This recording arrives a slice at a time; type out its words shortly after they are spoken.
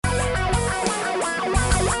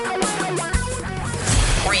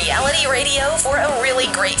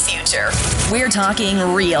great future. We're talking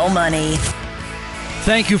real money.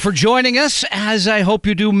 Thank you for joining us, as I hope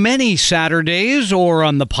you do many Saturdays or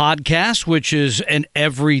on the podcast, which is an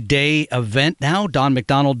everyday event now. Don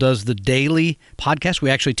McDonald does the daily podcast. We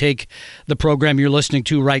actually take the program you're listening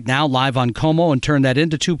to right now live on Como and turn that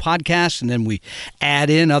into 2 podcasts, and then we add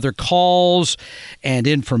in other calls and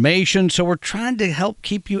information. So we're trying to help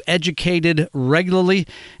keep you educated regularly.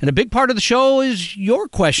 And a big part of the show is your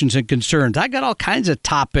questions and concerns. I got all kinds of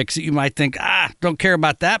topics that you might think, don't care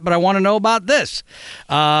about that, but I want to know about this.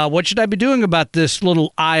 What should I be doing about this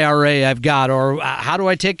little IRA I've got? Or how do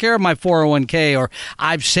I take care of my 401k? Or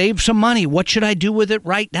I've saved some money. What should I do with it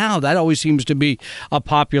right now? That always seems to be a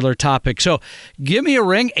popular topic. So give me a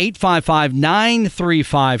ring,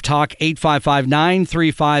 855-935-TALK,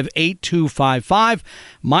 855-935-8255.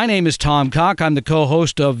 My name is Tom Cock. I'm the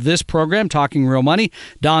co-host of this program, Talking Real Money.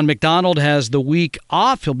 Don McDonald has the week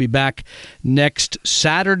off. He'll be back next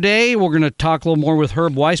Saturday. We're going to talk a little more with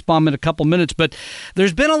Herb Weisbaum in a couple minutes, but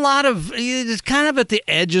there's been a lot of, it's kind of at the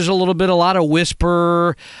edges a little bit, a lot of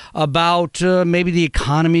whisper about maybe the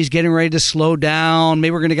economy's getting ready to slow down.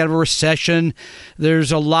 Maybe we're going to get a recession.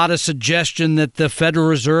 There's a lot of suggestion that the Federal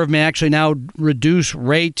Reserve may actually now reduce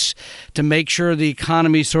rates to make sure the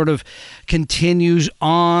economy sort of continues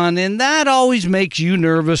on. And that always makes you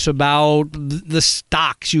nervous about the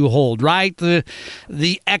stocks you hold, right? The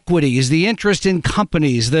equities, the interest in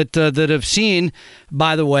companies that have seen,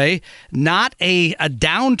 by the way, not a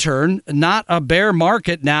downturn, not a bear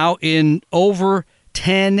market now in over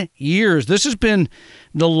 10 years. This has been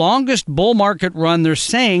the longest bull market run, they're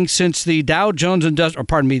saying, since the Dow Jones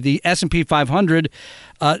the S&P 500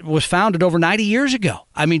 was founded over 90 years ago.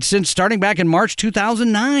 I mean, since starting back in March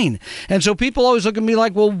 2009. And so people always look at me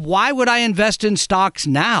like, well, why would I invest in stocks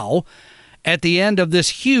now at the end of this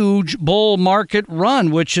huge bull market run,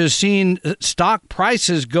 which has seen stock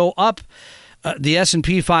prices go up, the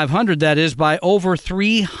S&P 500, that is, by over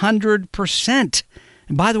 300%.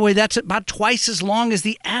 And by the way, that's about twice as long as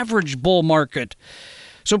the average bull market.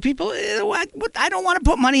 So people, I don't want to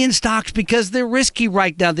put money in stocks because they're risky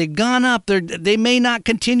right now. They've gone up. They may not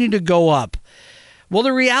continue to go up. Well,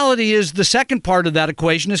 the reality is the second part of that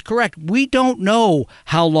equation is correct. We don't know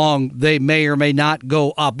how long they may or may not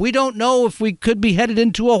go up. We don't know if we could be headed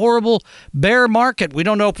into a horrible bear market. We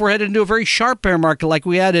don't know if we're headed into a very sharp bear market like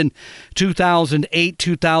we had in 2008,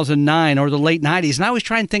 2009, or the late 90s. And I always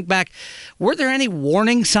try and think back, were there any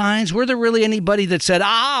warning signs? Were there really anybody that said,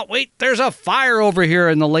 wait, there's a fire over here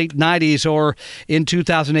in the late 90s or in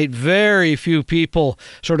 2008? Very few people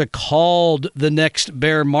sort of called the next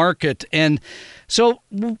bear market. And so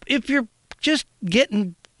if you're just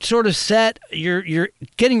getting sort of set, you're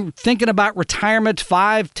thinking about retirement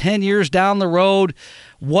 5-10 years down the road,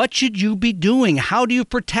 what should you be doing? How do you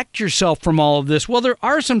protect yourself from all of this? Well, there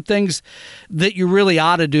are some things that you really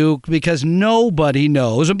ought to do because nobody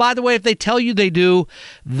knows. And by the way, if they tell you they do,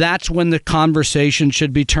 that's when the conversation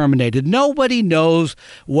should be terminated. Nobody knows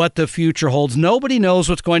what the future holds. Nobody knows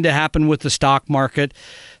what's going to happen with the stock market,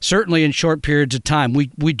 certainly in short periods of time.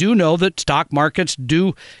 We do know that stock markets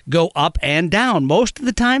do go up and down. Most of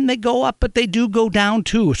the time they go up, but they do go down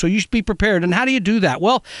too. So you should be prepared. And how do you do that?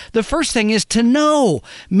 Well, the first thing is to know.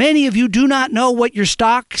 Many of you do not know what your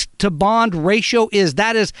stocks to bond ratio is.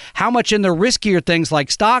 That is how much in the riskier things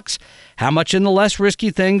like stocks, how much in the less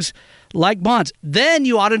risky things like bonds. Then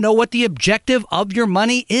you ought to know what the objective of your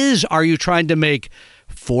money is. Are you trying to make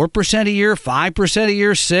 4% a year, 5% a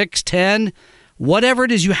year, 6, 10, whatever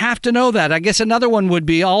it is? You have to know that. I guess another one would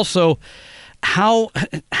be also how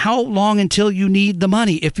long until you need the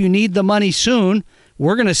money. If you need the money soon,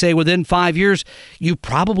 we're going to say within 5 years, you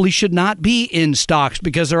probably should not be in stocks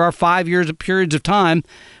because there are 5 years of periods of time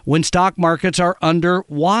when stock markets are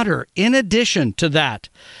underwater. In addition to that,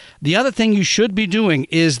 the other thing you should be doing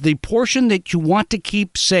is the portion that you want to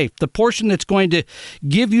keep safe, the portion that's going to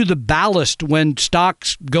give you the ballast when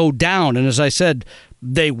stocks go down. And as I said,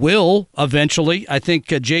 they will eventually. I think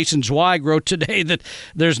Jason Zweig wrote today that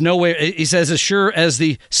there's no way. He says, as sure as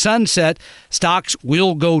the sun set, stocks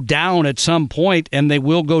will go down at some point, and they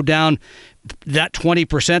will go down that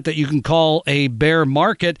 20% that you can call a bear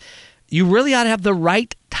market. You really ought to have the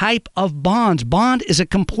right type of bonds. Bond is a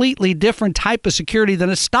completely different type of security than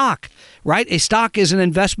a stock, right? A stock is an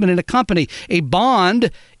investment in a company. A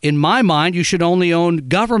bond, in my mind, you should only own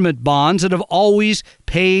government bonds that have always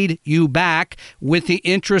paid you back with the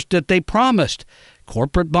interest that they promised.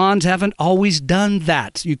 Corporate bonds haven't always done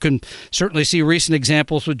that. You can certainly see recent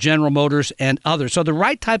examples with General Motors and others. So the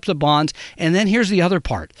right types of bonds. And then here's the other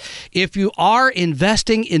part. If you are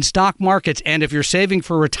investing in stock markets and if you're saving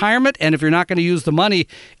for retirement and if you're not going to use the money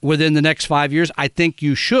within the next 5 years, I think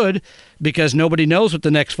you should, because nobody knows what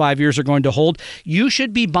the next 5 years are going to hold. You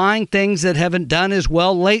should be buying things that haven't done as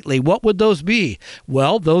well lately. What would those be?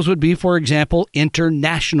 Well, those would be, for example,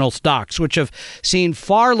 international stocks, which have seen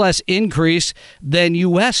far less increase than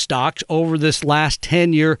U.S. stocks over this last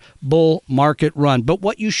 10-year bull market run. But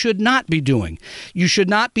what you should not be doing, you should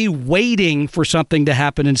not be waiting for something to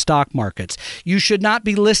happen in stock markets. You should not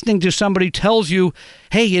be listening to somebody who tells you,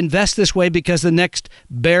 hey, invest this way because the next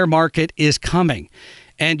bear market is coming.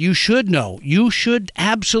 And you should know, you should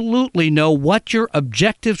absolutely know what your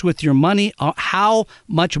objectives with your money are, how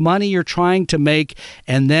much money you're trying to make,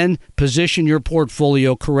 and then position your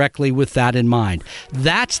portfolio correctly with that in mind.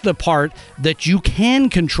 That's the part that you can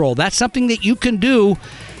control. That's something that you can do.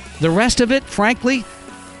 The rest of it, frankly,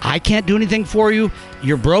 I can't do anything for you.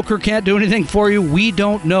 Your broker can't do anything for you. We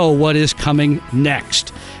don't know what is coming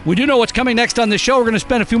next. We do know what's coming next on the show. We're going to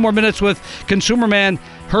spend a few more minutes with consumer man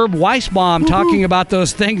Herb Weisbaum talking about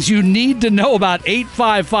those things you need to know about.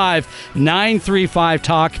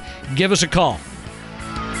 855-935-TALK. Give us a call.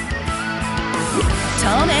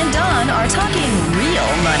 Tom and Don are talking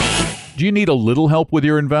real money. Do you need a little help with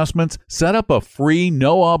your investments? Set up a free,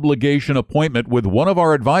 no-obligation appointment with one of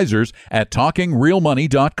our advisors at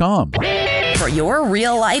TalkingRealMoney.com. For your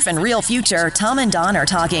real life and real future, Tom and Don are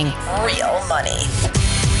talking real money.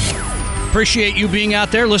 Appreciate you being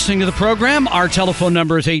out there listening to the program. Our telephone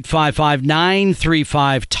number is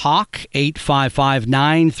 855-935-TALK,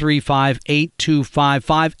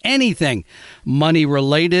 855-935-8255. Anything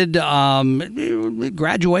money-related,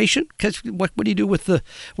 graduation. Because what do you do with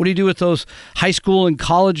those high school and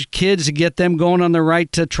college kids to get them going on the right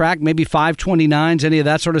track? Maybe 529s, any of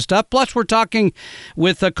that sort of stuff. Plus, we're talking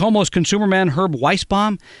with Como's consumer man Herb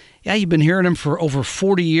Weisbaum. Yeah, you've been hearing him for over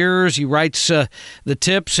 40 years. He writes the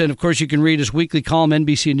tips, and of course you can read his weekly column,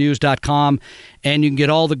 NBCnews.com, and you can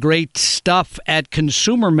get all the great stuff at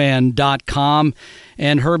consumerman.com.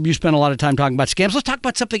 And Herb, you spent a lot of time talking about scams. Let's talk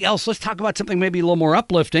about something else. Let's talk about something maybe a little more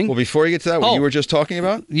uplifting. Well, before you get to that, what you were just talking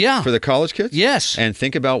about? Yeah. For the college kids? Yes. And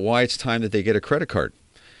think about why it's time that they get a credit card.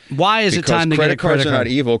 Why is it time to get a credit card? Credit cards are not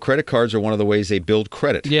evil. Credit cards are one of the ways they build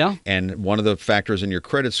credit. Yeah. And one of the factors in your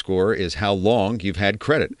credit score is how long you've had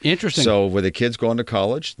credit. Interesting. So when the kids go into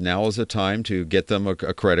college, now is the time to get them a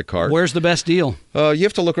credit card. Where's the best deal? You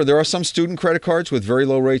have to look. There are some student credit cards with very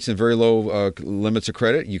low rates and very low limits of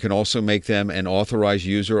credit. You can also make them an authorized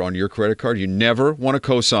user on your credit card. You never want to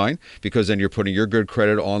co-sign because then you're putting your good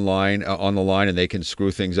credit on the line and they can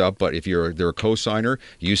screw things up. But if they're a co-signer,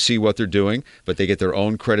 you see what they're doing, but they get their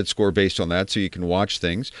own credit score based on that. So you can watch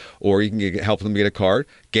things, or you can help them get a card.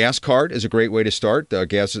 Gas card is a great way to start.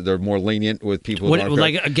 They're more lenient with people who aren't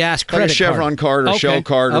like a gas credit like a Chevron card or Shell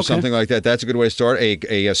card or something like that. That's a good way to start.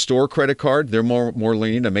 A store credit card, they're more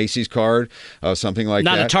lenient. A Macy's card, something like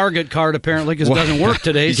that. Not a Target card apparently, because it doesn't work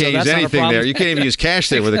today. You can't use anything there. You can't even use cash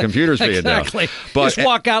there with the computer's being down. Exactly. But just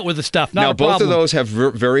walk out with the stuff. Not now a problem. both of those have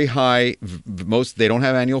very high. They don't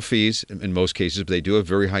have annual fees in most cases, but they do have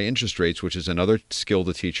very high interest rates, which is another skill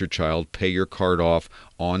to teach your child. Pay your card off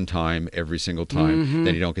on time every single time. Mm-hmm.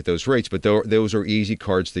 Then you don't get those rates. But those are easy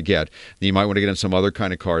cards to get. You might want to get them some other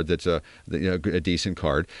kind of card that's a decent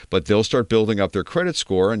card. But they'll start building up their credit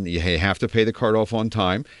score, and you have to pay the card off on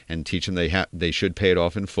time and teach them they should pay it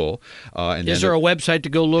off in full. Is there a website to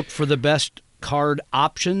go look for the best card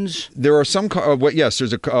options? There are some. Yes,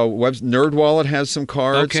 there's a NerdWallet has some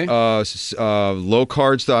cards. Okay.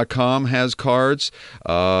 Lowcards.com has cards.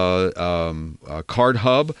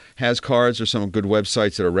 CardHub has cards. There's some good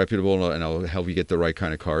websites that are reputable and will help you get the right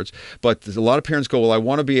kind of cards. But a lot of parents go, well, I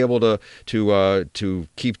want to be able to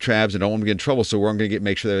keep tabs and don't want to get in trouble, so we're going to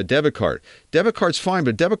make sure they have a debit card. Debit card's fine,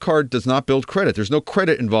 but debit card does not build credit. There's no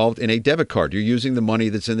credit involved in a debit card. You're using the money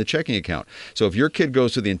that's in the checking account. So if your kid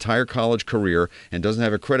goes through the entire college career and doesn't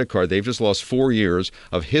have a credit card, they've just lost 4 years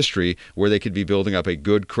of history where they could be building up a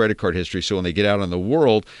good credit card history. So when they get out in the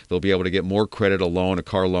world, they'll be able to get more credit, a loan, a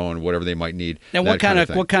car loan, whatever they might need. Now, what kind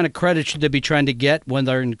of credit should they be trying to get when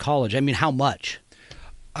they're in college? I mean, how much?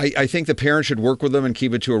 I think the parent should work with them and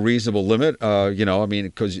keep it to a reasonable limit.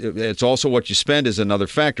 Because it's also what you spend is another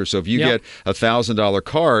factor. So if you get $1,000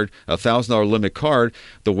 card, $1,000 limit card,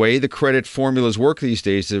 the way the credit formulas work these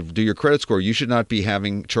days to do your credit score, you should not be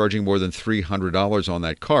charging more than $300 on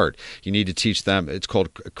that card. You need to teach them. It's called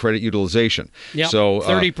credit utilization. Yep. So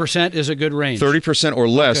 30% is a good range. 30% or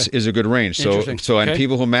less is a good range. And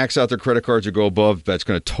people who max out their credit cards or go above, that's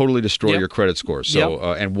going to totally destroy your credit score.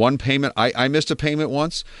 So and one payment, I missed a payment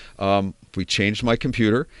once. We changed my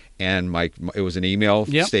computer, and it was an email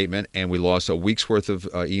statement, and we lost a week's worth of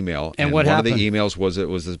email. And what happened? One of the emails was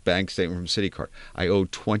this bank statement from Citicorp. I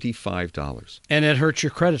owed $25. And it hurts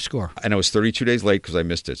your credit score. And I was 32 days late because I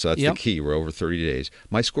missed it. So that's the key. We're over 30 days.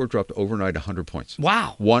 My score dropped overnight 100 points.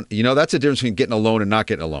 Wow. That's the difference between getting a loan and not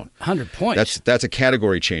getting a loan. 100 points. That's a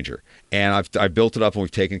category changer. And I built it up, and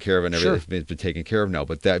we've taken care of it, and everything's been taken care of now.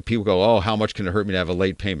 But that people go, oh, how much can it hurt me to have a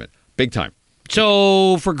late payment? Big time.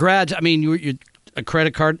 So for grads, I mean, you're a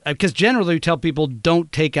credit card, because generally we tell people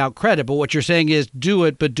don't take out credit, but what you're saying is do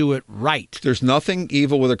it, but do it right. There's nothing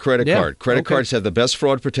evil with a credit card. Credit cards have the best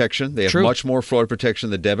fraud protection. They have much more fraud protection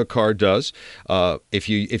than the debit card does. If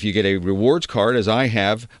you get a rewards card, as I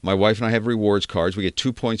have, my wife and I have rewards cards. We get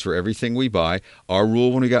 2 points for everything we buy. Our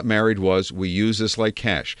rule when we got married was we use this like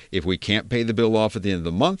cash. If we can't pay the bill off at the end of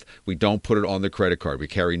the month, we don't put it on the credit card. We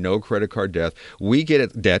carry no credit card debt. We get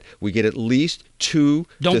at least 2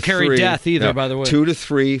 Don't to carry 3, death either, by the way. 2 to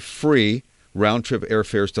 3 free round-trip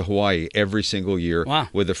airfares to Hawaii every single year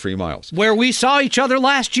with the free miles. Where we saw each other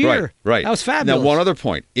last year. Right. That was fabulous. Now, one other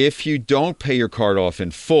point. If you don't pay your card off in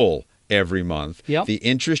full every month, the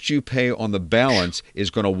interest you pay on the balance is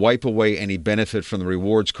going to wipe away any benefit from the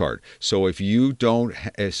rewards card. So if you don't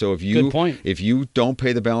if you don't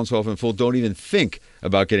pay the balance off in full, don't even think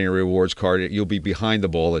about getting a rewards card. You'll be behind the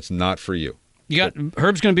ball. It's not for you.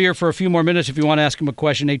 Herb's going to be here for a few more minutes if you want to ask him a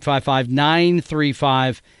question.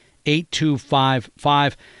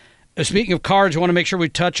 855-935-8255. Speaking of cards, I want to make sure we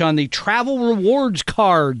touch on the travel rewards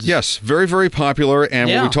cards. Yes, very, very popular. And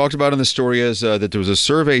what we talked about in the story is that there was a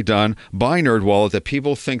survey done by NerdWallet that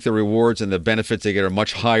people think the rewards and the benefits they get are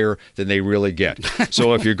much higher than they really get.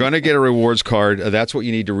 So if you're going to get a rewards card, that's what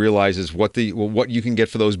you need to realize is what you can get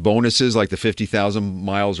for those bonuses, like the 50,000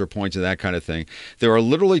 miles or points and that kind of thing. There are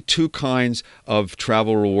literally 2 kinds of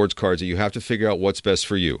travel rewards cards that you have to figure out what's best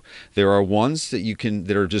for you. There are ones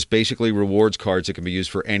that are just basically rewards cards that can be used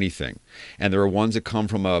for anything. And there are ones that come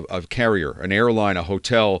from a carrier, an airline, a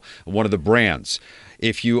hotel, one of the brands.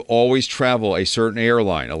 If you always travel a certain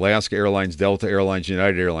airline, Alaska Airlines, Delta Airlines,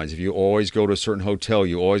 United Airlines, if you always go to a certain hotel,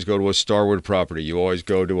 you always go to a Starwood property, you always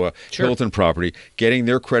go to a Hilton property, getting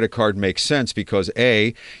their credit card makes sense because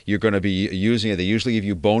A, you're going to be using it. They usually give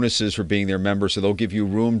you bonuses for being their member, so they'll give you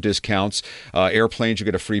room discounts. Airplanes, you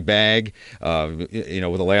get a free bag.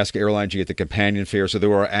 With Alaska Airlines, you get the companion fare. So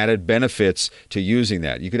there are added benefits to using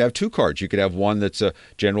that. You could have 2 cards. You could have one that's a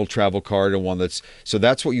general travel card and one that's... So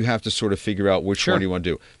that's what you have to sort of figure out which one you want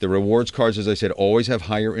to do. The rewards cards, as I said, always have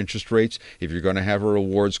higher interest rates. If you're going to have a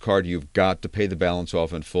rewards card, you've got to pay the balance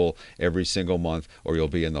off in full every single month or you'll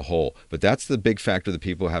be in the hole. But that's the big factor that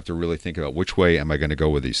people have to really think about. Which way am I going to go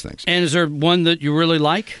with these things? And is there one that you really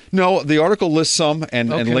like? No, the article lists some and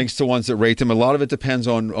links to ones that rate them. A lot of it depends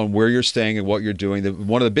on where you're staying and what you're doing.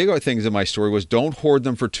 One of the big things in my story was don't hoard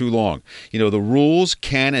them for too long. The rules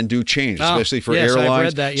can and do change, especially for airlines. I've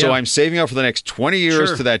read that, So I'm saving up for the next 20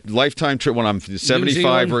 years to that lifetime trip when I'm 75.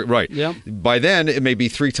 Right. Yep. By then, it may be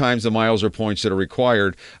 3 times the miles or points that are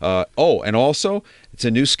required. And also, it's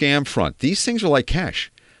a new scam front. These things are like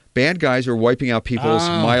cash. Bad guys are wiping out people's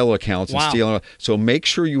mile accounts and stealing. So make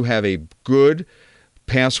sure you have a good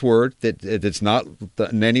password that's not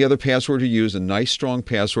any other password you use, a nice strong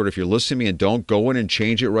password. If you're listening to me, and don't go in and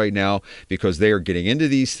change it right now because they are getting into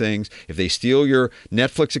these things. If they steal your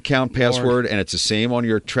Netflix account password and it's the same on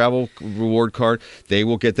your travel reward card, they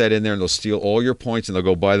will get that in there and they'll steal all your points and they'll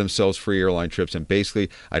go buy themselves free airline trips. And basically,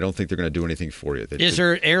 I don't think they're going to do anything for you. Is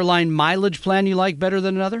there an airline mileage plan you like better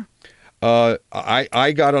than another?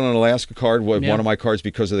 I got on an Alaska card, one of my cards,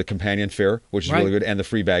 because of the companion fare, which is really good, and the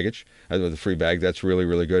free baggage. The free bag, that's really,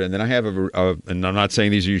 really good. And then I have and I'm not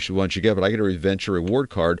saying these are ones you get, but I get a Venture reward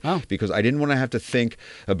card because I didn't want to have to think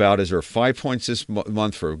about, is there 5 points this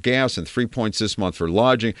month for gas and 3 points this month for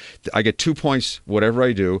lodging? I get 2 points whatever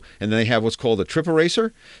I do, and then they have what's called a trip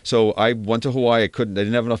eraser. So I went to Hawaii. I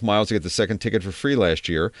didn't have enough miles to get the second ticket for free last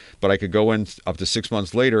year, but I could go in up to 6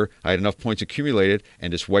 months later. I had enough points accumulated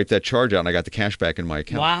and just wipe that charge cards out and I got the cash back in my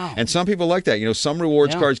account. Wow. And some people like that. You know, some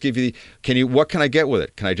rewards cards give you what can I get with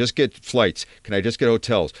it? Can I just get flights? Can I just get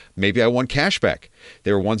hotels? Maybe I want cash back.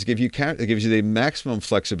 There are ones that give you that gives you the maximum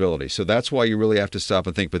flexibility. So that's why you really have to stop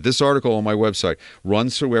and think. But this article on my website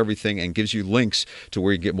runs through everything and gives you links to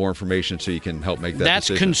where you get more information so you can help make that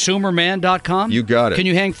decision. That's consumerman.com? You got it. Can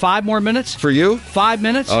you hang 5 more minutes? For you? 5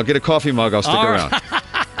 minutes? I'll get a coffee mug. I'll stick around.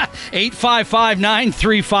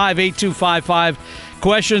 855-935-8255.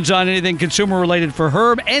 Questions on anything consumer-related for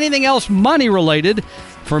Herb. Anything else money-related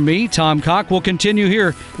for me, Tom Cock. We'll continue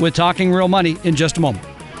here with Talking Real Money in just a moment.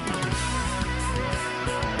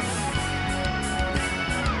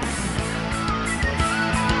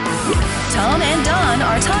 Tom and Don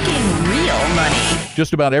are talking real money.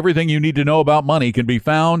 Just about everything you need to know about money can be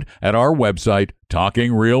found at our website,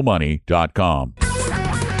 TalkingRealMoney.com.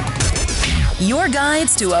 Your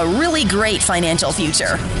guides to a really great financial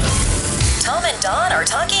future. Tom and Don are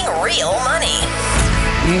talking real money.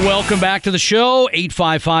 Welcome back to the show.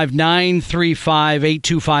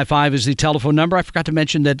 855-935-8255 is the telephone number. I forgot to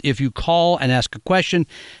mention that if you call and ask a question,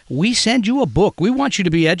 we send you a book. We want you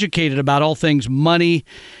to be educated about all things money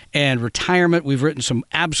and retirement. We've written some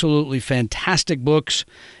absolutely fantastic books,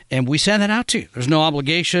 and we send that out to you. There's no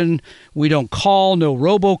obligation. We don't call. No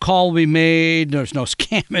robocall will be made. There's no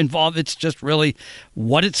scam involved. It's just really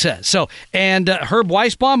what it says. So, and Herb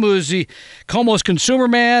Weisbaum, who is the Como's consumer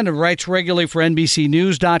man and writes regularly for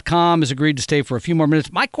NBCNews.com, has agreed to stay for a few more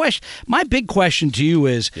minutes. My big question to you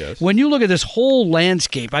is, when you look at this whole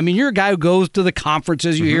landscape, I mean, you're a guy who goes to the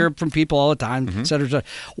conferences, you hear from people all the time, et cetera, et cetera.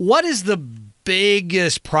 What is the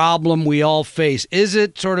biggest problem we all face? Is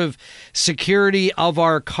it sort of security of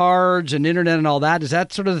our cards and internet and all that? Is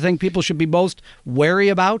that sort of the thing people should be most wary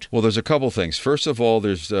about? Well, there's a couple things. First of all,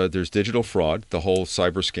 there's digital fraud, the whole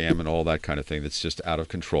cyber scam and all that kind of thing that's just out of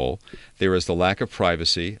control. There is the lack of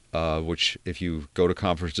privacy, which if you go to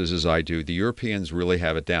conferences as I do, the Europeans really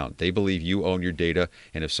have it down. They believe you own your data,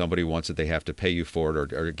 and if somebody wants it, they have to pay you for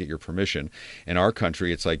it or get your permission. In our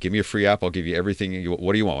country, it's like, give me a free app, I'll give you everything.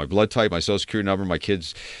 What do you want? My blood type, my social security number, my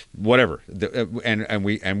kids, whatever, and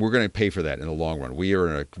we're going to pay for that in the long run. We are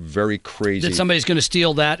in a very crazy. That somebody's going to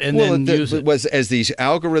steal that and then use it. As these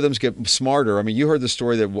algorithms get smarter. I mean, you heard the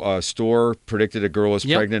story that Store predicted a girl was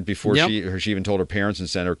pregnant before she even told her parents and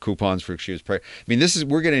sent her coupons for she was pregnant. I mean,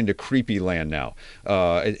 we're getting into creepy land now.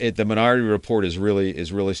 The Minority Report is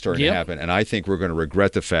really starting to happen, and I think we're going to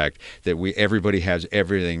regret the fact that everybody has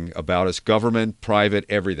everything about us, government, private,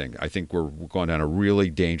 everything. I think we're going down a really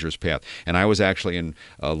dangerous path. And I was actually in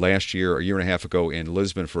last year, a year and a half ago, in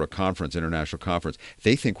Lisbon for a conference, international conference.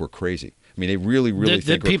 They think we're crazy. I mean, they really think we're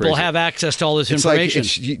crazy. That people have access to all this information.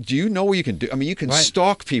 Do you know what you can do? I mean, you can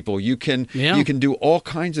stalk people. You can do all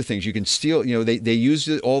kinds of things. You can steal. You know, they use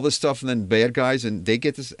all this stuff, and then bad guys, and they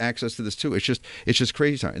get this access to this too. It's just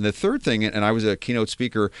crazy time. And the third thing, and I was a keynote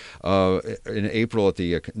speaker in April at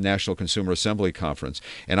the National Consumer Assembly Conference,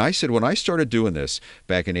 and I said when I started doing this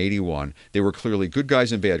back in '81, there were clearly good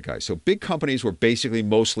guys and bad guys. So big companies were basically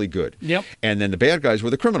mostly good, and then the bad guys were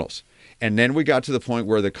the criminals. And then we got to the point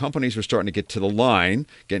where the companies were starting to get to the line,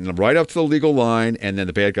 getting right up to the legal line, and then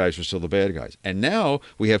the bad guys were still the bad guys. And now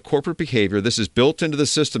we have corporate behavior. This is built into the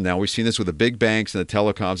system now. We've seen this with the big banks and the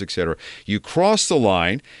telecoms, et cetera. You cross the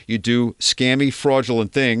line, you do scammy,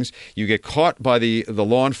 fraudulent things, you get caught by the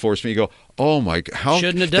law enforcement, you go, oh my God,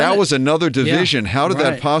 that was another division. How did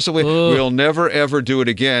that possibly? We'll never, ever do it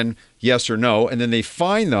again. Yes or no. And then they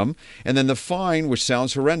fine them. And then the fine, which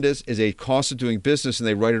sounds horrendous, is a cost of doing business, and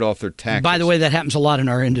they write it off their taxes. By the way, that happens a lot in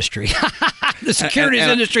our industry. The securities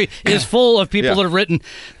industry is full of people that have written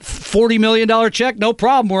 $40 million check. No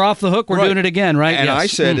problem. We're off the hook. We're doing it again, right? And I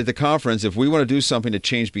said at the conference, if we want to do something to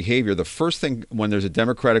change behavior, the first thing when there's a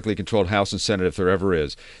democratically controlled House and Senate, if there ever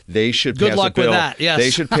is, they should pass a bill. Good luck with that, yes. They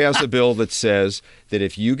should pass a bill that says that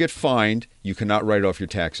if you get fined, you cannot write off your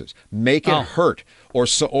taxes. Make it hurt.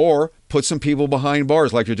 Or put some people behind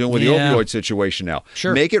bars like you're doing with the opioid situation now.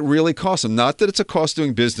 Sure. Make it really cost them. Not that it's a cost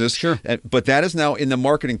doing business, but that is now in the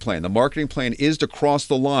marketing plan. The marketing plan is to cross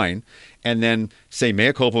the line and then say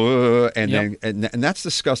mea culpa, and that's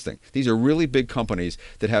disgusting. These are really big companies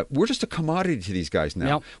that we're just a commodity to these guys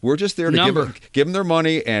now. We're just there to give them their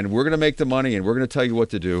money, and we're going to make the money, and we're going to tell you what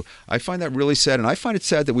to do. I find that really sad, and I find it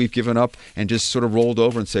sad that we've given up and just sort of rolled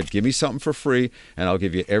over and said, give me something for free, and I'll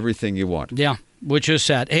give you everything you want. Yeah. Which is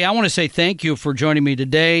sad. Hey, I want to say thank you for joining me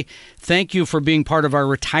today. Thank you for being part of our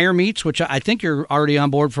Retire Meets, which I think you're already on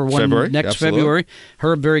board for next February.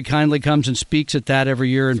 Herb very kindly comes and speaks at that every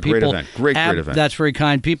year. And it's a great event. Great event. That's very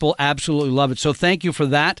kind. People absolutely love it. So thank you for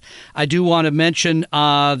that. I do want to mention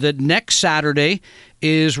that next Saturday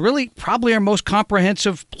is really probably our most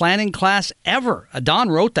comprehensive planning class ever. Don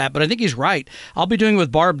wrote that, but I think he's right. I'll be doing it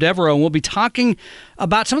with Barb Devereaux, and we'll be talking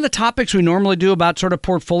about some of the topics we normally do about sort of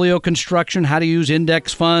portfolio construction, how to use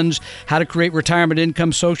index funds, how to create retirement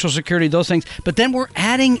income, Social Security, those things. But then we're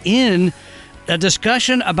adding in a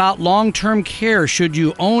discussion about long-term care. Should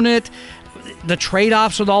you own it? The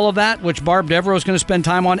trade-offs with all of that, which Barb Devereaux is going to spend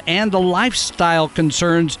time on, and the lifestyle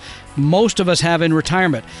concerns most of us have in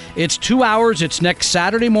retirement. It's 2 hours. It's next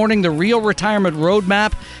Saturday morning, the Real Retirement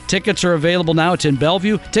Roadmap. Tickets are available now. It's in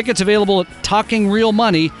Bellevue. Tickets available at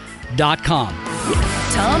TalkingRealMoney.com.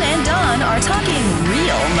 Tom and Don are talking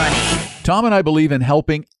real money. Tom and I believe in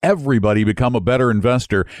helping everybody become a better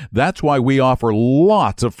investor. That's why we offer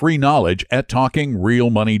lots of free knowledge at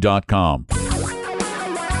TalkingRealMoney.com.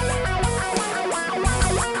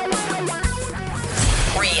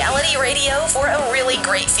 Reality radio for a really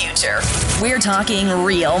great future. We're talking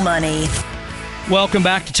real money. Welcome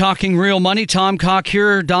back to Talking Real Money. Tom Cock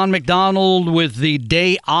here, Don McDonald with the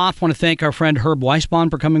day off. I want to thank our friend Herb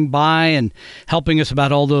Weisbond for coming by and helping us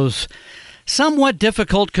about all those somewhat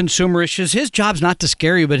difficult consumer issues. His job's not to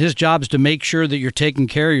scare you, but his job is to make sure that you're taking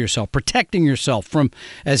care of yourself, protecting yourself from,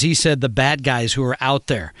 as he said, the bad guys who are out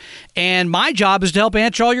there. And my job is to help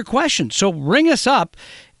answer all your questions. So ring us up.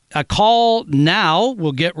 A call now.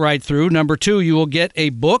 We'll get right through. Number 2, you will get a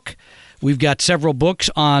book. We've got several books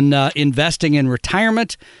on investing in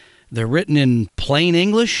retirement. They're written in plain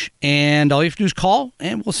English, and all you have to do is call,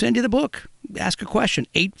 and we'll send you the book. Ask a question.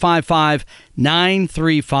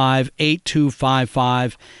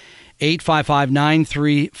 855-935-8255.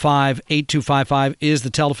 855-935-8255 is the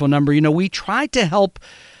telephone number. You know, we try to help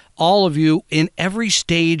all of you in every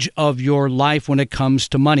stage of your life when it comes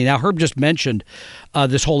to money. Now, Herb just mentioned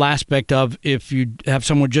this whole aspect of if you have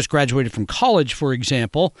someone just graduated from college, for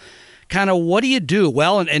example, kind of what do you do?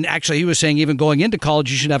 Well, and actually he was saying even going into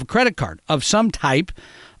college, you should have a credit card of some type.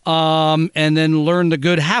 And then learn the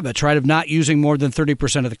good habits, right, of not using more than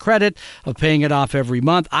 30% of the credit, of paying it off every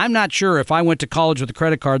month. I'm not sure if I went to college with a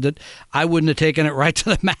credit card that I wouldn't have taken it right to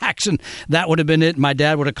the max, and that would have been it. My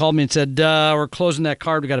dad would have called me and said, we're closing that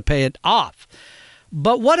card. We got to pay it off.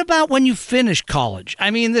 But what about when you finish college? I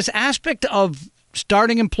mean, this aspect of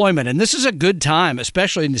starting employment, and this is a good time,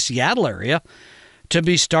 especially in the Seattle area, to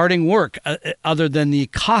be starting work, other than the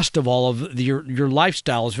cost of all of your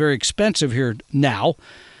lifestyle is very expensive here now.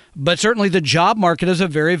 But certainly the job market is a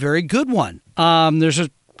very, very good one. There's a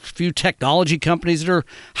few technology companies that are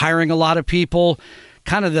hiring a lot of people.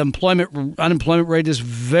 Kind of the unemployment rate is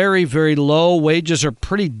very, very low. Wages are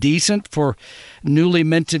pretty decent for newly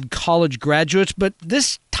minted college graduates. But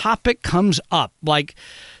this topic comes up.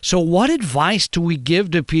 So what advice do we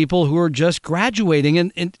give to people who are just graduating?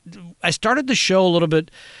 And I started the show a little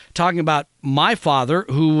bit talking about my father,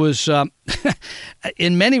 who was,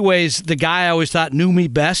 in many ways, the guy I always thought knew me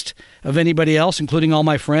best of anybody else, including all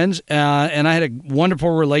my friends. And I had a wonderful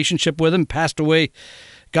relationship with him, passed away,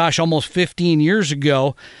 almost 15 years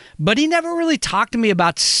ago. But he never really talked to me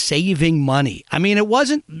about saving money. I mean,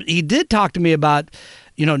 he did talk to me about,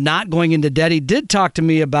 not going into debt. He did talk to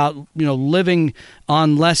me about, living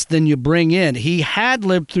on less than you bring in. He had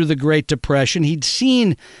lived through the Great Depression. He'd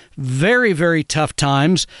seen very, very tough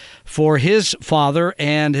times for his father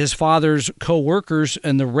and his father's co-workers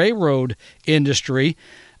in the railroad industry.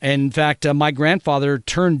 And in fact, my grandfather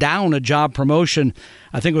turned down a job promotion,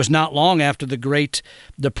 I think it was not long after the Great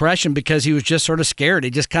Depression, because he was just sort of scared. He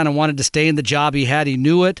just kind of wanted to stay in the job he had. He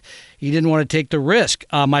knew it. He didn't want to take the risk.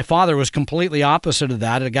 My father was completely opposite of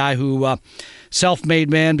that, a guy who, self-made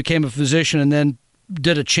man, became a physician, and then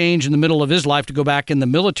did a change in the middle of his life to go back in the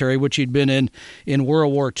military, which he'd been in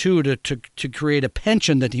World War II, to create a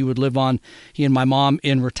pension that he would live on, he and my mom,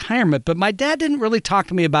 in retirement. But my dad didn't really talk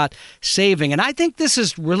to me about saving. And I think this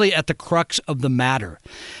is really at the crux of the matter.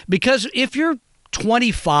 Because if you're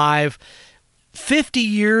 25, 50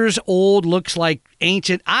 years old looks like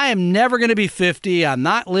ancient. I am never going to be 50. I'm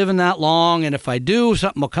not living that long. And if I do,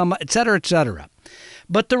 something will come, et cetera, et cetera.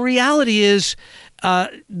 But the reality is,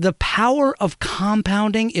 the power of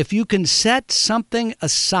compounding, if you can set something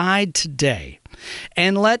aside today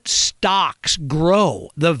and let stocks grow,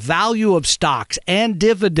 the value of stocks and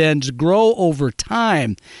dividends grow over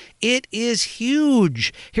time, it is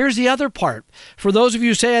huge. Here's the other part. For those of you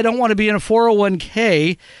who say, I don't want to be in a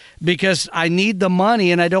 401k because I need the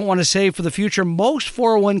money and I don't want to save for the future, most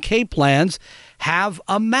 401k plans have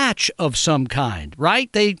a match of some kind,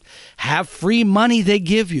 right? They have free money they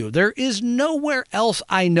give you. There is nowhere else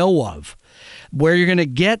I know of where you're going to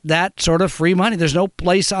get that sort of free money. There's no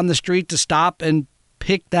place on the street to stop and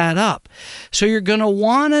pick that up. So you're going to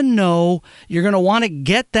want to know, you're going to want to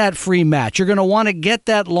get that free match. You're going to want to get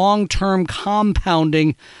that long-term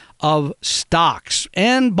compounding of stocks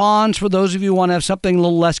and bonds for those of you who want to have something a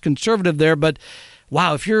little less conservative there. But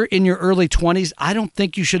wow, if you're in your early 20s, I don't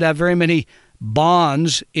think you should have very many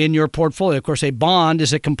bonds in your portfolio. Of course, a bond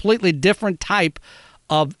is a completely different type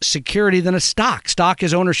of security than a stock. Stock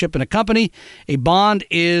is ownership in a company. A bond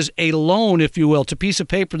is a loan, if you will. It's a piece of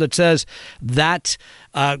paper that says that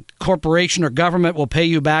corporation or government will pay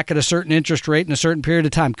you back at a certain interest rate in a certain period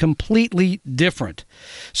of time. Completely different.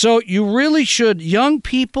 So you really should, young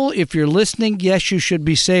people, if you're listening, yes, you should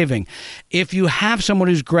be saving. If you have someone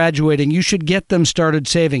who's graduating, you should get them started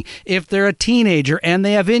saving. If they're a teenager and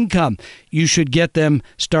they have income, you should get them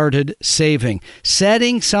started saving.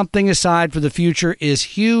 Setting something aside for the future is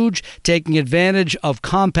huge. Taking advantage of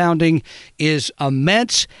compounding is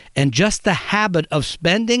immense. And just the habit of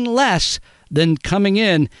spending less than coming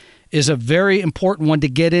in is a very important one to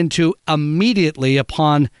get into immediately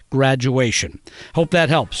upon graduation. Hope that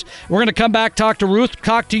helps. We're going to come back, talk to Ruth,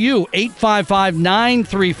 talk to you.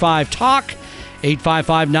 855-935-TALK,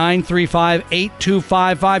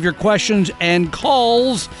 855-935-8255. Your questions and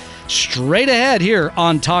calls straight ahead here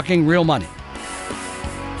on Talking Real Money.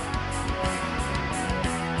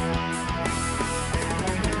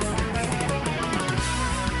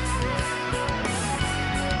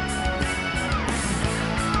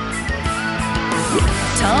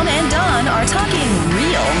 Tom and Don are talking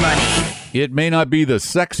real money. It may not be the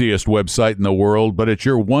sexiest website in the world, but it's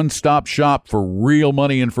your one-stop shop for real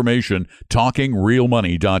money information,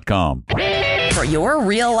 TalkingRealMoney.com. For your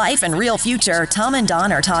real life and real future, Tom and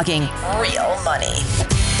Don are talking real money.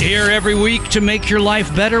 Here every week to make your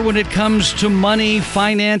life better when it comes to money,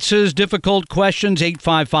 finances, difficult questions.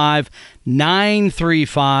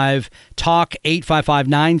 855-935-TALK,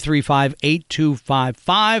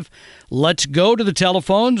 855-935-8255. Let's go to the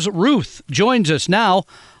telephones. Ruth joins us now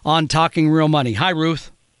on Talking Real Money. Hi, Ruth.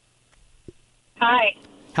 Hi.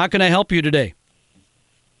 How can I help you today?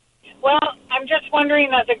 Well, I'm just wondering,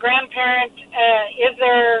 as a grandparent, is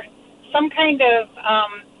there some kind of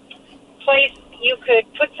place you could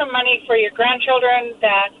put some money for your grandchildren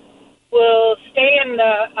that will stay in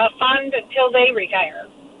the fund until they retire,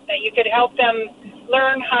 that you could help them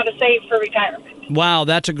learn how to save for retirement? Wow,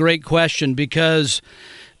 that's a great question because,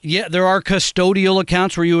 yeah, there are custodial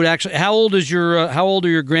accounts where you would actually. How old are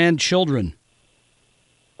your grandchildren?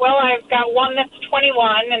 Well, I've got one that's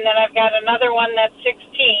 21, and then I've got another one that's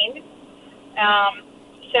 16.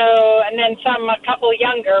 And then a couple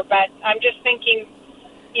younger. But I'm just thinking,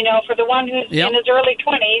 for the one who's in his early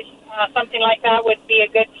 20s, something like that would be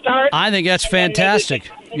a good start. I think that's fantastic.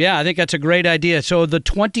 Yeah, I think that's a great idea. So the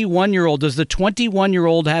 21-year-old, does the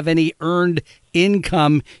 21-year-old have any earned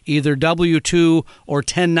income, either W-2 or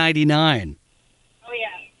 1099? Oh, yeah.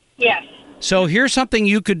 Yes. So here's something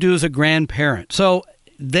you could do as a grandparent. So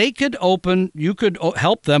you could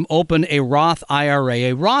help them open a Roth IRA.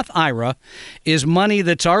 A Roth IRA is money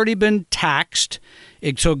that's already been taxed.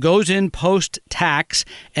 So it goes in post-tax,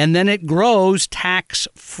 and then it grows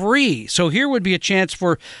tax-free. So here would be a chance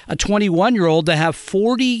for a 21-year-old to have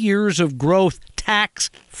 40 years of growth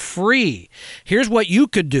tax-free. Here's what you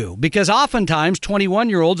could do, because oftentimes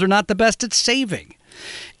 21-year-olds are not the best at saving.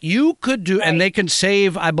 You could do, and they can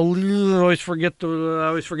save, I believe, I always forget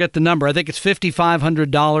the number. I think it's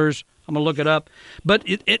 $5,500. I'm going to look it up. But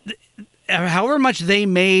however much they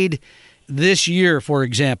made this year, for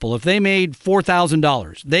example, if they made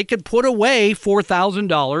 $4,000, they could put away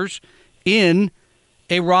 $4,000 in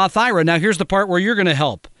a Roth IRA. Now, here's the part where you're going to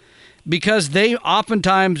help. Because they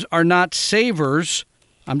oftentimes are not savers.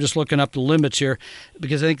 I'm just looking up the limits here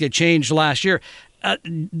because I think they changed last year.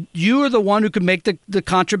 You are the one who could make the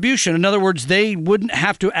contribution. In other words, they wouldn't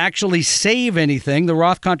have to actually save anything. The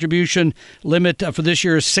Roth contribution limit for this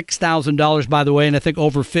year is $6,000, by the way, and I think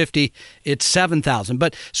over 50, it's $7,000.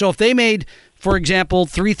 But so if they made, for example,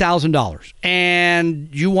 $3,000 and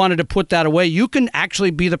you wanted to put that away, you can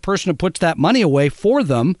actually be the person who puts that money away for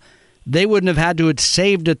them. They wouldn't have had to have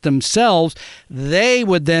saved it themselves. They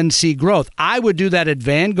would then see growth. I would do that at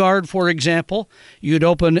Vanguard, for example. You'd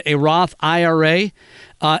open a Roth IRA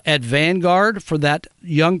at Vanguard for that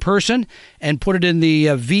young person and put it in the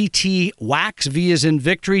VT WAX. V is in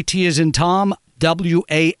Victory, T is in Tom,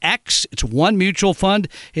 WAX. It's one mutual fund.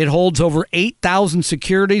 It holds over 8,000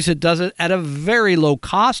 securities. It does it at a very low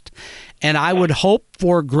cost. and I would hope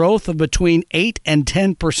for growth of between 8 and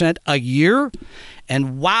 10% a year.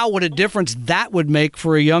 And wow, what a difference that would make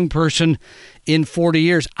for a young person in 40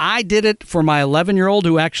 years. I did it for my 11-year-old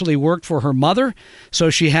who actually worked for her mother. So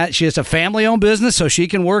she has a family-owned business, so she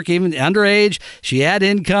can work even underage. She had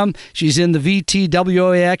income. She's in the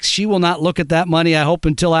VTWAX. She will not look at that money, I hope,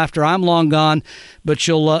 until after I'm long gone. But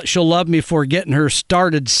she'll love me for getting her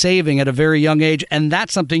started saving at a very young age. And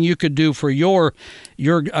that's something you could do for your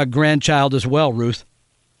grandchild as well, Ruth.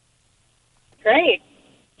 Great.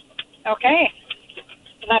 Okay.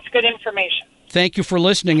 That's good information. Thank you for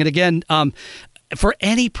listening. And again, for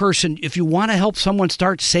any person, if you want to help someone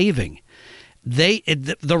start saving,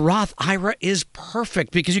 the Roth IRA is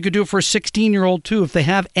perfect because you could do it for a 16-year-old too. If they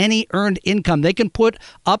have any earned income, they can put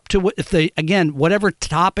up to whatever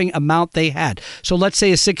topping amount they had. So let's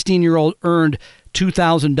say a 16-year-old earned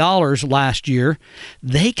 $2,000 last year,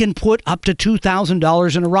 they can put up to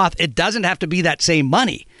 $2,000 in a Roth. It doesn't have to be that same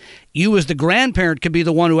money. You as the grandparent could be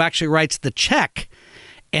the one who actually writes the check.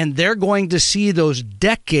 And they're going to see those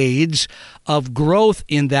decades of growth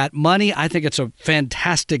in that money. I think it's a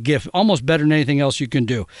fantastic gift, almost better than anything else you can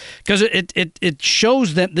do. Because it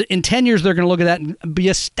shows that in 10 years, they're going to look at that and be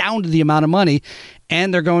astounded at the amount of money.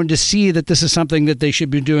 And they're going to see that this is something that they should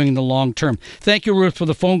be doing in the long term. Thank you, Ruth, for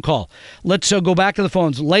the phone call. Let's go back to the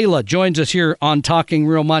phones. Layla joins us here on Talking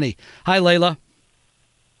Real Money. Hi, Layla.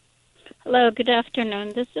 Hello, good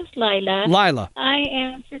afternoon. This is Lila. Lila. I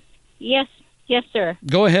am, yes, sir.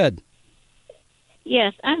 Go ahead.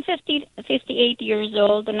 Yes, I'm 58 years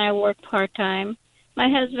old, and I work part-time. My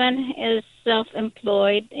husband is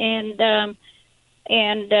self-employed, and I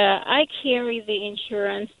carry the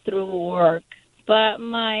insurance through work. But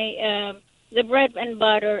my the bread and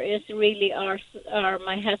butter is really our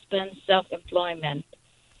my husband's self-employment.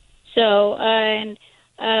 So,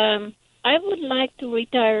 I would like to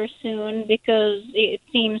retire soon because it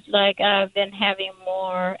seems like I've been having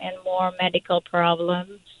more and more medical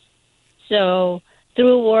problems. So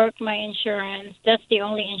through work, my insurance, that's the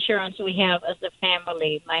only insurance we have as a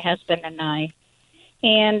family, my husband and I.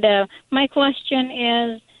 And my question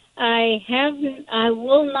is, I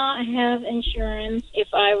will not have insurance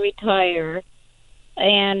if I retire.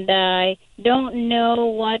 And I don't know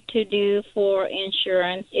what to do for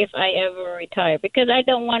insurance if I ever retire because I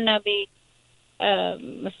don't want to be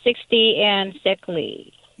 60 and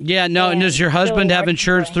sickly. Yeah, no. And does your husband have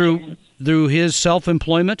insurance through his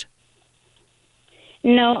self-employment?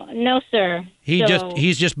 No, sir.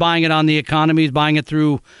 He's just buying it on the economy. He's buying it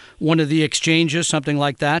through one of the exchanges, something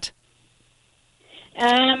like that.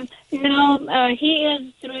 No, he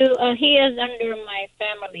is under my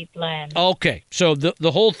family plan. Okay, so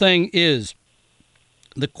the whole thing is,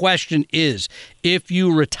 the question is, if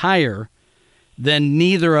you retire, then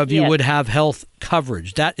neither of you would have health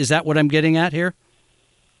coverage. Is that what I'm getting at here?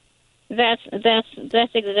 That's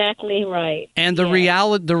exactly right. And the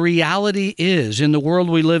reality is, in the world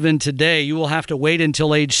we live in today, you will have to wait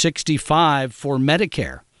until age 65 for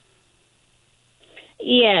Medicare.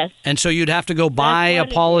 Yes. And so you'd have to go buy a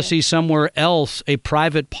policy somewhere else, a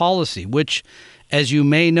private policy, which, as you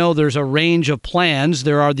may know, there's a range of plans.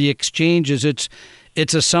 There are the exchanges. It's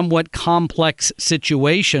a somewhat complex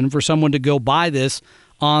situation for someone to go buy this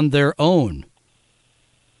on their own.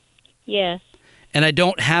 Yes. And I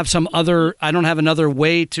don't have another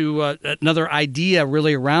way to, another idea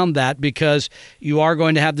really around that because you are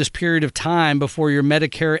going to have this period of time before you're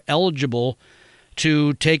Medicare eligible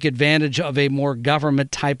to take advantage of a more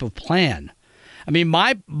government type of plan. I mean,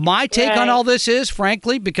 my take on all this is,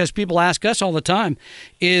 frankly, because people ask us all the time,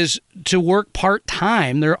 is to work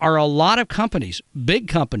part-time. There are a lot of companies, big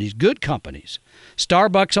companies, good companies,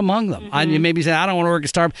 Starbucks among them. You maybe say, I don't want to work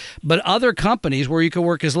at Starbucks, but other companies where you can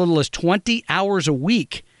work as little as 20 hours a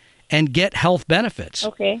week and get health benefits.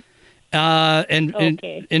 Okay. And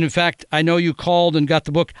in fact, I know you called and got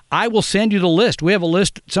the book. I will send you the list. We have a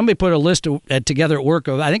list. Somebody put a list together at work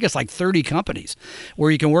of, I think it's like 30 companies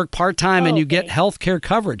where you can work part-time and you get health care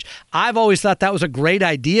coverage. I've always thought that was a great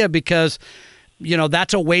idea because,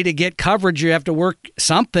 that's a way to get coverage. You have to work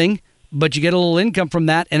something, but you get a little income from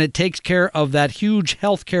that, and it takes care of that huge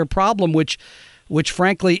health care problem, which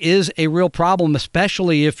frankly is a real problem,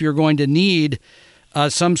 especially if you're going to need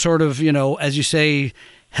some sort of, as you say,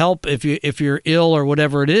 help if you're ill or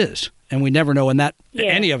whatever it is. And we never know, and that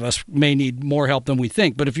any of us may need more help than we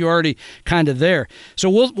think. But if you're already kind of there, so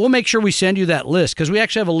we'll make sure we send you that list because we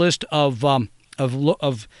actually have a list of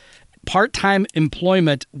part-time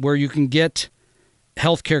employment where you can get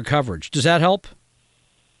health care coverage. Does that help?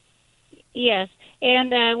 Yes.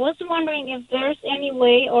 And I was wondering if there's any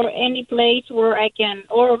way or any place where I can,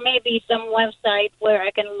 or maybe some website where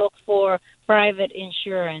I can look for private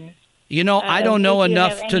insurance. I don't know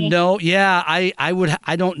enough to know. Yeah,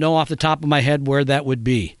 I don't know off the top of my head where that would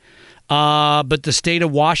be. But the state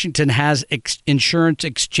of Washington has insurance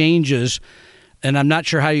exchanges, and I'm not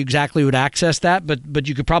sure how you exactly would access that, but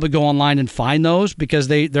you could probably go online and find those, because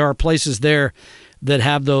there are places there that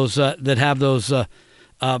have those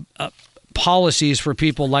policies for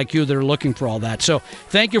people like you that are looking for all that. So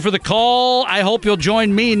thank you for the call. I hope you'll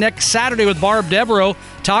join me next Saturday with Barb Devereaux,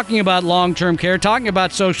 talking about long-term care, talking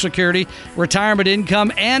about Social Security, retirement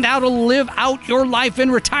income, and how to live out your life in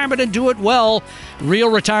retirement and do it well. Real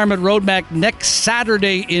Retirement Roadmap next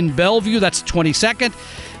Saturday in Bellevue. That's 22nd.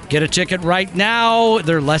 Get a ticket right now.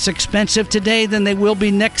 They're less expensive today than they will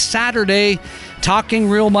be next Saturday.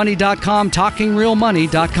 TalkingRealMoney.com,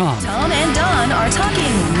 TalkingRealMoney.com. Tom and Don are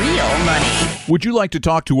talking real money. Would you like to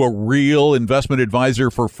talk to a real investment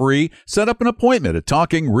advisor for free? Set up an appointment at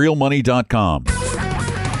TalkingRealMoney.com.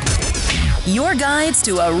 Your guides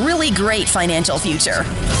to a really great financial future.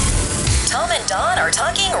 Tom and Don are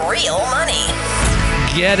talking real money.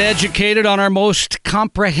 Get educated on our most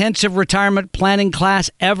comprehensive retirement planning class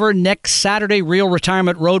ever next Saturday, Real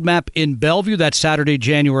Retirement Roadmap in Bellevue. That's Saturday,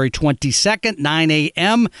 January 22nd, 9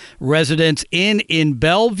 a.m. Residence Inn in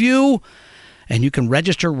Bellevue. And you can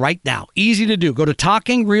register right now. Easy to do. Go to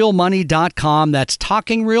TalkingRealMoney.com. That's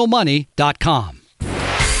TalkingRealMoney.com.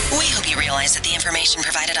 We hope you realize that the information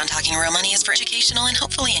provided on Talking Real Money is for educational and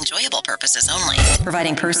hopefully enjoyable purposes only.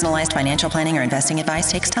 Providing personalized financial planning or investing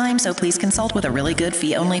advice takes time, so please consult with a really good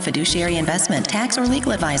fee-only fiduciary investment, tax, or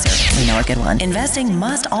legal advisor. We know a good one. Investing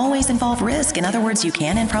must always involve risk. In other words, you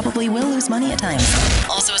can and probably will lose money at times.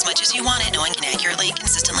 Also, as much as you want it, no one can accurately and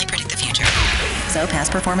consistently predict the future. So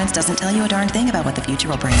past performance doesn't tell you a darn thing about what the future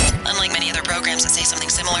will bring. Unlike many other programs that say something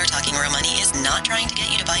similar, Talking Real Money is not trying to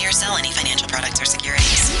get you to buy or sell any financial products or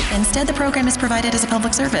securities. Instead, the program is provided as a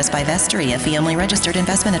public service by Vestry, a fee-only registered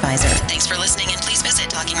investment advisor. Thanks for listening, and please visit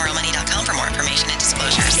TalkingRealMoney.com for more information and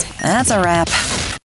disclosures. That's a wrap.